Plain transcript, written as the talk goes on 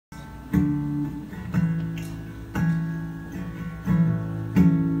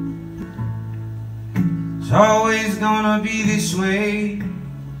It's always gonna be this way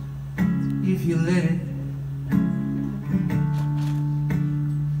if you let it.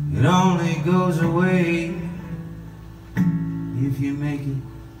 It only goes away if you make it.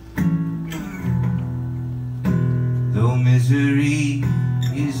 Though misery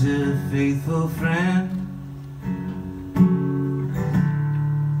is a faithful friend,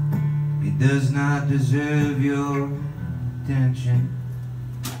 it does not deserve your attention.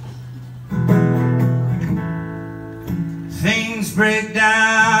 Things break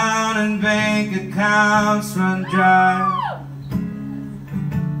down and bank accounts run dry.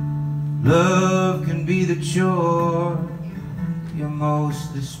 Love can be the chore you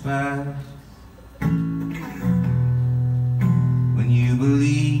most despise. When you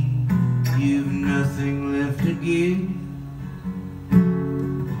believe you've nothing left to give,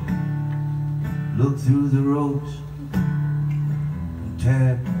 look through the ropes and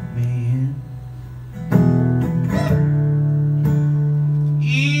tap me in.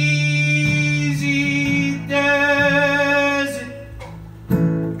 Easy does it.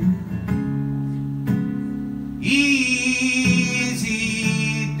 Easy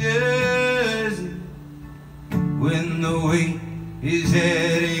does it. When the weight is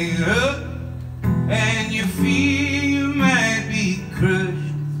heading up and you feel you might be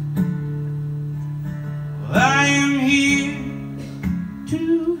crushed. I am here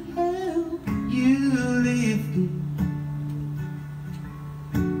to help you lift it.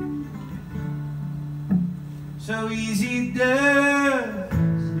 So easy does.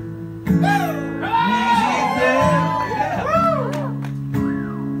 Easy does.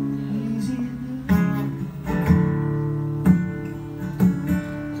 Easy does.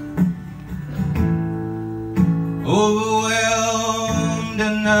 Overwhelmed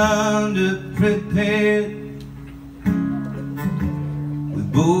and underprepared, we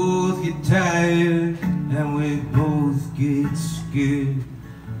both get tired and we both get scared.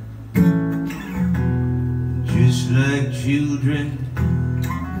 Just like children,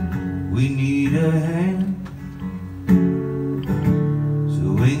 we need a hand. So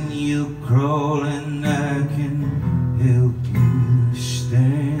when you're crawling, I can help you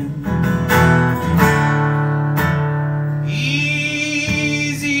stand.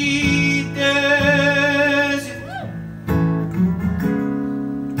 Easy does it.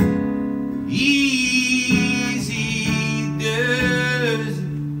 Easy does it.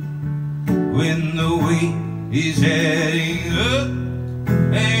 When the weight is heading up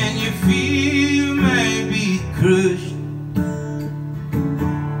and you feel you might be crushed.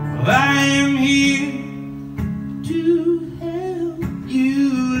 Well, I am here to help you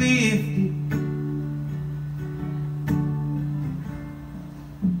lift it.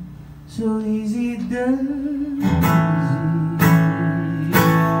 So easy does it.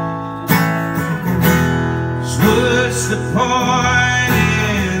 So what's the point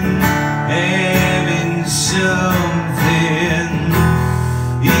in having something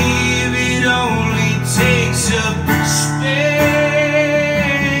if it only takes up space?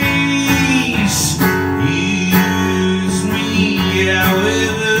 Use me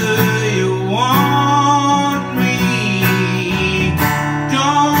however you want me.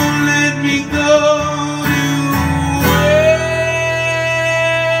 Don't let me go to waste.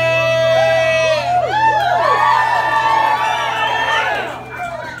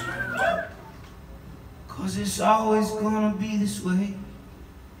 'Cause it's always gonna be this way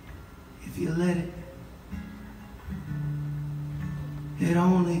if you let it. It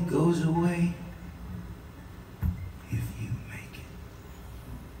only goes away